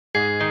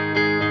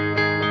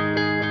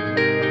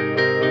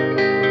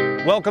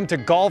Welcome to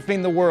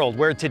Golfing the World,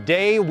 where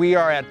today we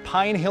are at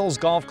Pinehills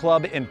Golf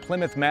Club in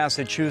Plymouth,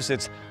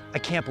 Massachusetts. I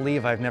can't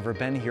believe I've never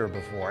been here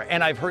before,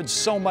 and I've heard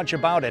so much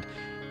about it.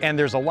 And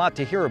there's a lot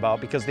to hear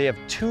about because they have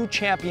two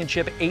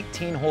championship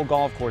 18-hole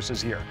golf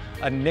courses here,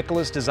 a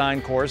Nicholas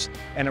design course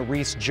and a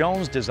Reese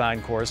Jones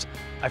design course.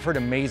 I've heard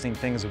amazing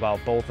things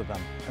about both of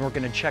them, and we're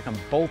going to check them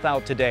both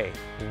out today,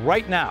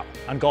 right now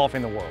on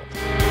Golfing the World.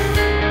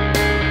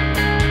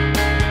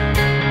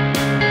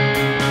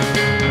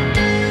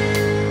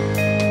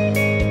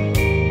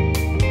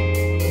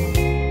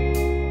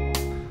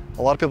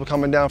 A lot of people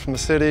coming down from the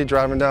city,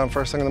 driving down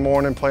first thing in the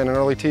morning, playing an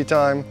early tee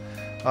time.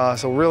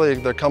 So really,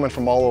 they're coming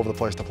from all over the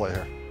place to play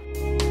here.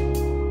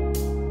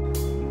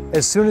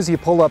 As soon as you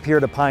pull up here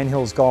to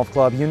Pinehills Golf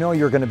Club, you know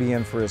you're going to be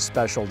in for a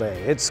special day.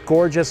 It's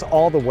gorgeous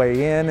all the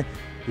way in.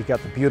 You've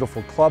got the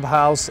beautiful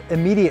clubhouse.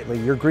 Immediately,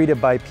 you're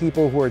greeted by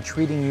people who are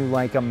treating you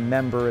like a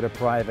member at a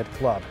private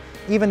club.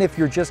 Even if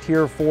you're just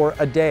here for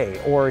a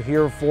day, or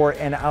here for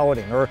an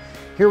outing, or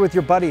here with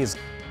your buddies.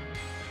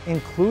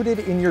 Included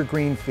in your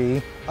green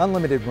fee,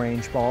 unlimited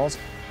range balls.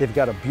 They've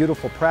got a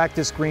beautiful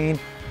practice green,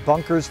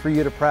 bunkers for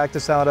you to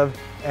practice out of,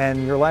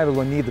 and you're liable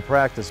to need the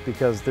practice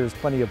because there's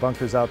plenty of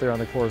bunkers out there on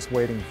the course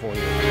waiting for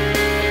you.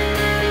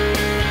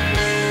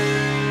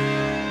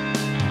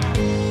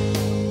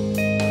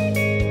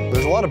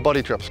 There's a lot of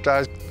buddy trips,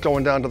 guys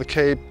going down to the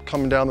Cape,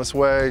 coming down this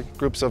way,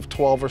 groups of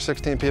 12 or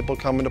 16 people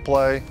coming to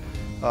play.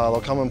 They'll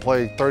come and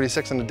play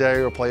 36 in a day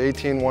or play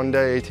 18 one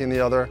day, 18 the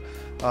other.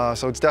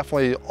 So it's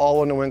definitely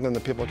all in New England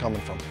that people are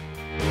coming from.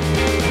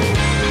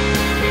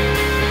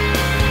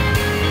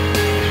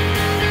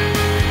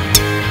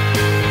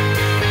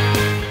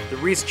 The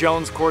Reese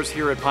Jones course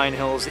here at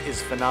Pinehills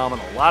is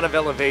phenomenal. A lot of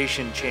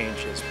elevation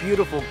changes,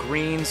 beautiful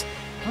greens.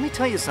 Let me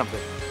tell you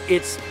something,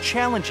 it's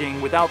challenging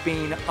without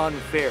being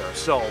unfair.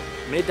 So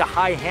mid to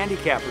high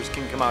handicappers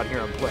can come out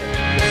here and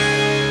play.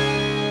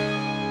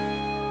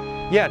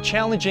 Yeah,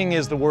 challenging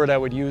is the word I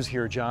would use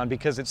here, John,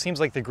 because it seems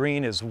like the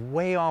green is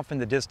way off in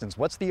the distance.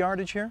 What's the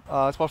yardage here?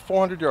 It's about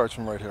 400 yards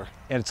from right here.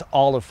 And it's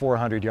all of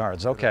 400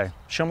 yards. Okay,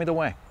 show me the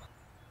way.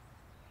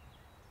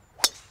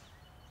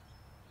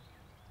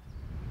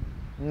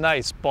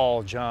 Nice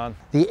ball, John.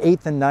 The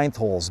 8th and 9th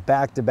holes,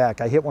 back to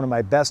back. I hit one of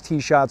my best tee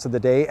shots of the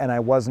day, and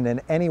I wasn't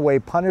in any way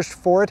punished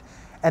for it.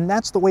 And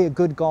that's the way a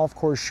good golf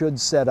course should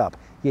set up.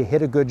 You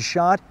hit a good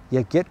shot,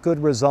 you get good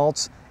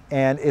results,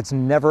 and it's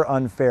never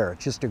unfair.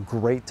 It's just a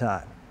great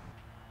time.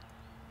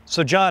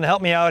 So John,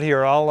 help me out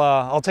here.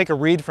 I'll take a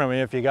read from you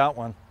if you got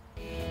one.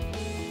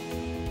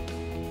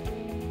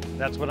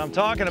 That's what I'm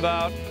talking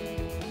about.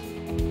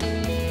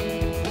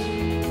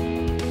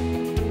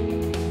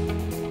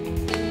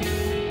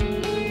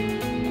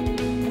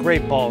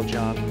 Great ball,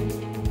 John.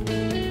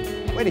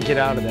 Way to get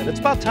out of that. It's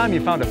about time you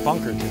found a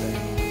bunker today.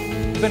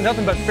 It's been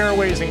nothing but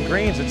fairways and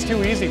greens. It's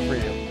too easy for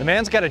you. The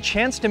man's got a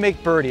chance to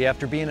make birdie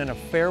after being in a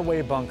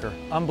fairway bunker.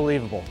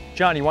 Unbelievable.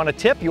 John, you want a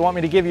tip? You want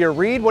me to give you a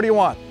read? What do you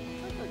want?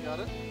 I think I got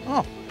it.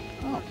 Oh.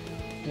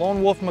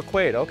 Lone Wolf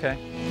McQuaid, okay.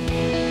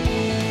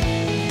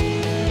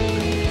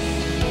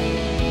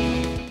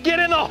 Get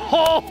in the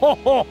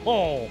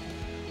hole!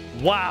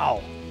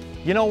 Wow.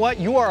 You know what?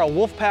 You are a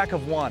wolf pack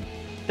of one.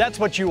 That's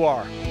what you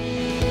are.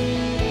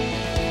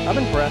 I'm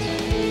impressed.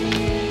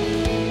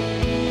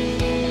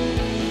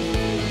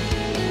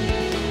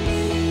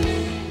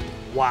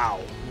 Wow,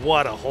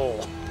 what a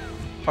hole.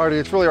 Hardy,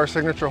 it's really our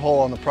signature hole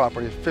on the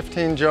property.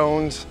 15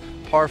 Jones,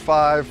 par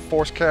 5,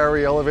 forced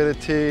carry, elevated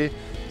tee,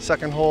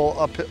 second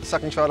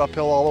shot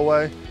uphill all the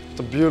way. It's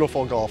a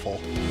beautiful golf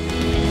hole.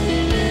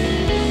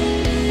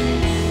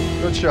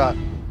 Good shot.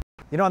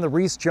 You know, on the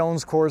Reese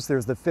Jones course,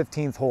 there's the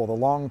 15th hole, the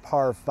long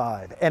par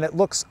 5, and it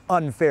looks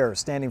unfair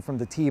standing from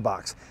the tee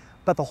box.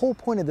 But the whole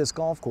point of this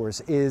golf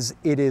course is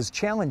it is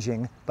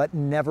challenging, but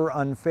never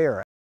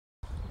unfair.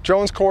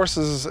 Jones course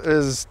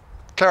is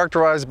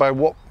characterized by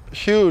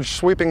huge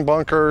sweeping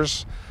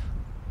bunkers,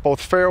 both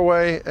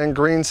fairway and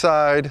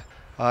greenside.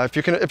 If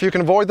you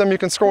can avoid them, you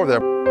can score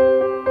there.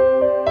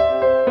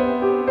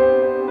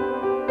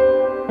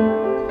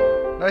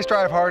 Nice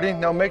drive, Hardy.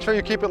 Now make sure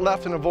you keep it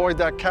left and avoid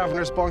that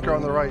cavernous bunker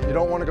on the right. You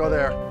don't want to go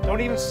there.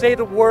 Don't even say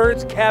the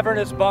words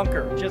cavernous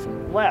bunker, just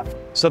left.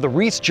 So the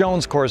Reese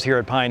Jones course here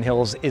at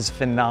Pinehills is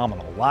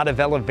phenomenal. A lot of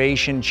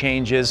elevation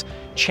changes,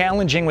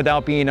 challenging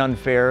without being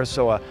unfair,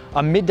 so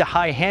a mid to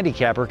high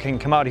handicapper can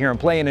come out here and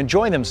play and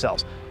enjoy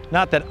themselves.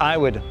 Not that I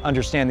would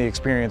understand the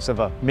experience of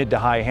a mid to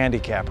high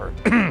handicapper.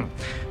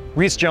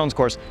 Reese Jones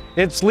course,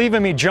 it's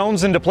leaving me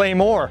jonesing to play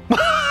more.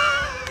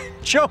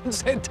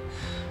 Jonesing.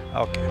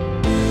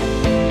 Okay.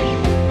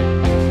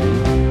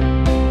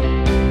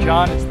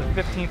 John, it's the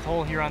 15th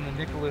hole here on the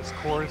Nicholas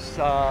course.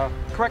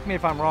 Correct me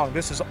if I'm wrong,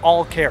 this is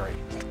all carry.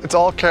 It's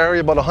all carry,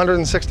 about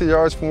 160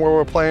 yards from where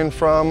we're playing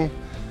from.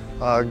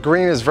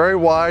 Green is very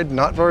wide,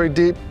 not very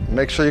deep.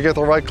 Make sure you get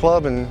the right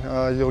club and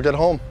you'll get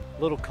home.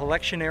 Little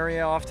collection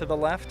area off to the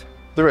left?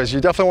 There is.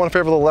 You definitely want to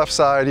favor the left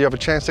side. You have a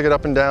chance to get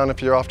up and down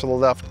if you're off to the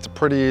left. It's a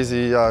pretty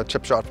easy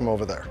chip shot from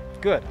over there.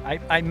 Good.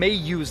 I may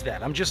use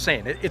that. I'm just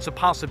saying, it's a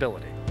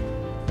possibility.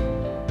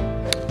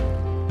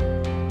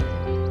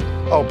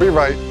 Oh, be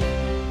right.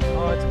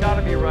 Oh, it's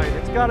gotta be right.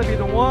 It's gotta be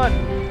the one.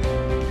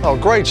 Oh,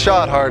 great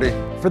shot, Hardy.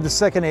 For the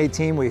second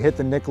 18, we hit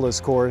the Nicholas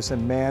course,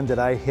 and man, did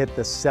I hit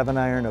the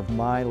 7-iron of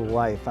my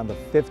life on the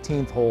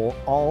 15th hole,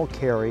 all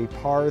carry,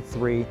 par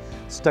 3,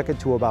 stuck it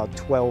to about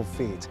 12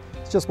 feet.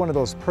 It's just one of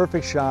those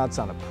perfect shots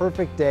on a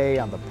perfect day,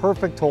 on the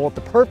perfect hole, at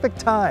the perfect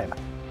time.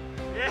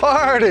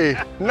 Hardy,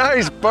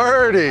 nice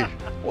birdie.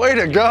 Way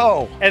to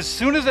go. As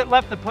soon as it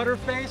left the putter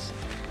face,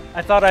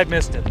 I thought I'd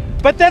missed it.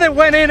 But then it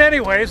went in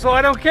anyway, so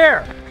I don't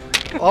care.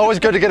 Always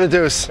good to get a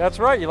deuce. That's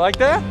right, you like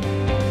that?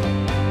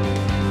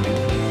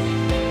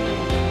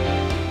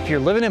 If you're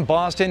living in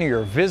Boston or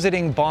you're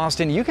visiting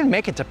Boston, you can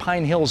make it to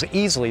Pine Hills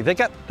easily. They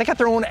got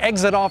their own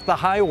exit off the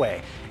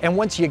highway. And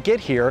once you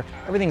get here,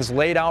 everything's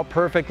laid out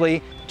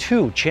perfectly.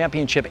 2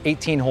 championship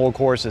 18-hole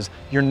courses.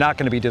 You're not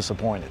going to be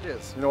disappointed. It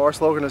is. You know, our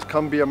slogan is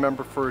come be a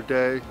member for a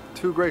day.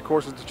 2 great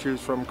courses to choose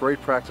from,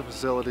 great practice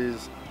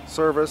facilities,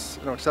 service,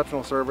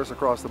 exceptional service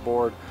across the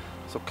board.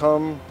 So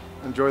come,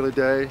 enjoy the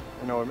day,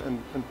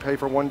 and pay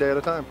for one day at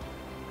a time.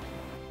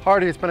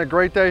 Hardy, it's been a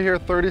great day here,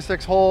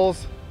 36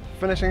 holes.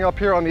 Finishing up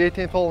here on the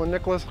 18th hole in the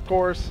Nicholas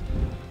course.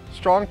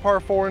 Strong par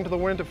 4 into the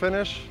wind to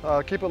finish.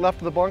 Keep it left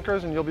of the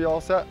bunkers and you'll be all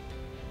set.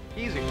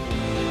 Easy.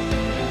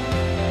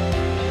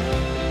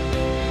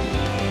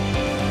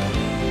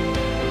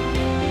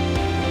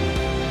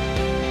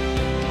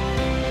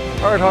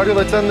 All right, Hardy,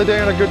 let's end the day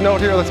on a good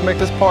note here. Let's make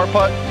this par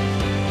putt.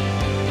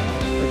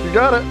 I think you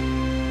got it.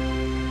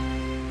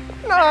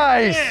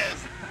 Nice!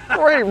 Yes.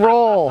 Great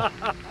roll.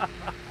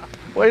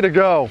 Way to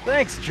go.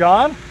 Thanks,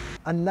 John.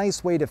 A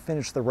nice way to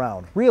finish the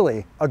round.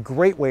 Really, a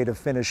great way to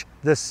finish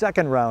the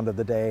second round of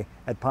the day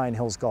at Pine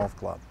Hills Golf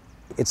Club.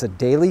 It's a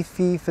daily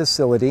fee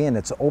facility and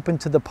it's open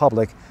to the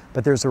public,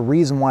 but there's a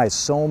reason why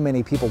so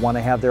many people want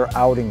to have their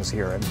outings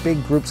here and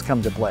big groups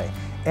come to play.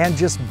 And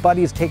just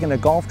buddies taking a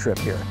golf trip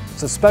here.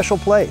 It's a special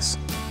place.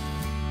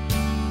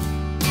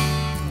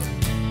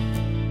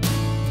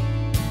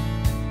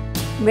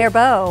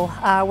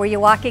 Mirbeau, where you're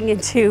walking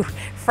into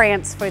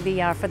France for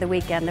the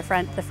weekend,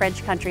 the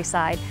French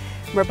countryside.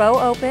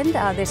 Mirbeau opened.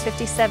 There's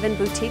 57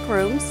 boutique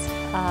rooms.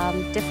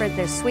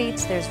 There's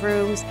suites, there's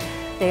rooms.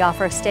 They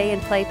offer a stay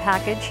and play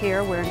package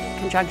here. We're in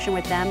conjunction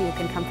with them. You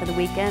can come for the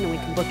weekend and we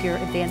can book your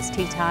advanced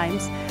tee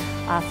times.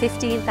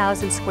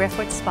 15,000 square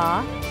foot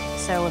spa.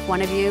 So if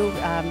one of you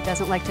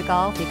doesn't like to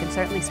golf, you can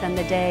certainly spend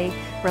the day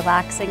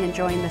relaxing,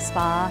 enjoying the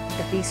spa,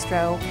 the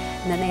bistro,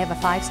 and then they have a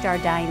 5-star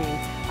dining,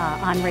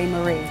 Henri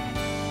Marie.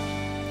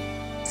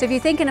 So if you're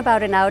thinking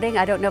about an outing,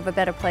 I don't know of a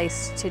better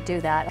place to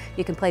do that.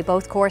 You can play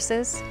both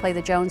courses, play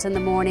the Jones in the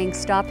morning,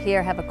 stop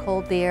here, have a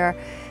cold beer,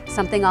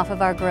 something off of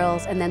our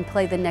grills, and then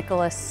play the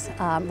Nicholas,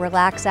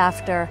 relax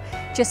after.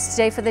 Just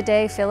stay for the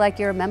day, feel like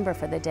you're a member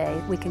for the day.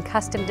 We can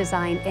custom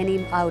design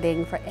any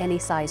outing for any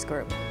size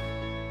group.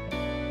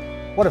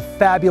 What a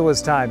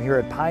fabulous time here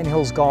at Pine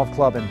Hills Golf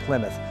Club in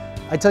Plymouth.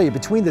 I tell you,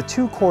 between the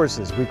 2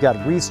 courses, we've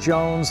got Reese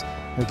Jones,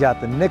 we've got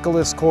the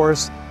Nicholas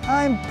course.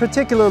 I'm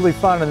particularly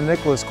fond of the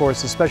Nicholas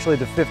course, especially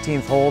the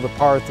 15th hole, the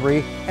par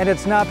 3. And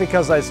it's not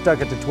because I stuck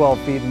it to 12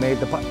 feet and made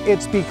the putt.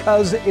 It's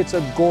because it's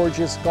a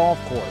gorgeous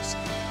golf course.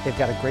 They've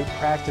got a great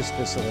practice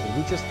facility.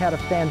 We just had a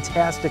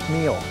fantastic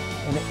meal.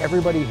 And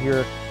everybody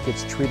here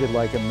gets treated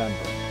like a member.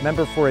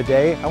 Member for a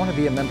day, I want to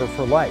be a member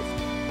for life.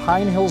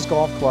 Pine Hills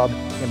Golf Club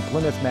in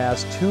Plymouth,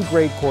 Mass. 2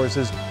 great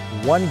courses,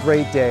 1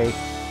 great day,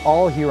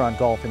 all here on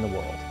Golf in the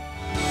World.